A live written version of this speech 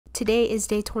Today is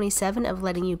day 27 of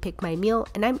letting you pick my meal,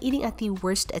 and I'm eating at the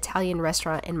worst Italian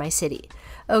restaurant in my city.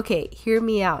 Okay, hear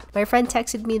me out. My friend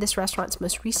texted me this restaurant's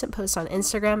most recent post on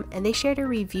Instagram, and they shared a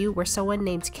review where someone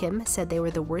named Kim said they were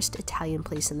the worst Italian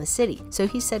place in the city, so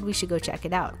he said we should go check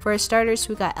it out. For our starters,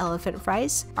 we got elephant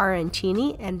fries,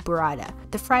 arancini, and burrata.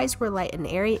 The fries were light and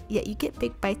airy, yet you get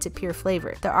big bites of pure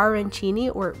flavor. The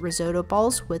arancini were risotto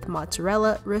balls with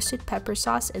mozzarella, roasted pepper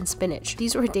sauce, and spinach.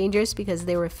 These were dangerous because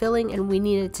they were filling and we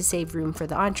needed to save room for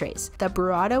the entrees. The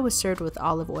burrata was served with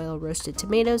olive oil, roasted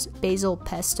tomatoes, basil,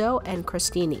 pesto, and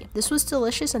crostini. This was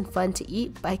delicious and fun to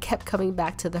eat, but I kept coming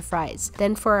back to the fries.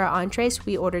 Then for our entrees,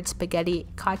 we ordered spaghetti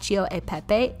cacio e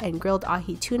pepe and grilled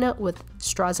ahi tuna with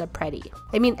strozza preti.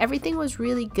 I mean, everything was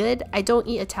really good. I don't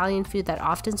eat Italian food that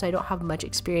often, so I don't have much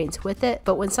experience with it,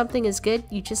 but when something is good,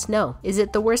 you just know. Is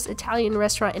it the worst Italian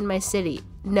restaurant in my city?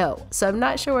 No, so I'm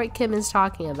not sure what Kim is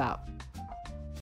talking about.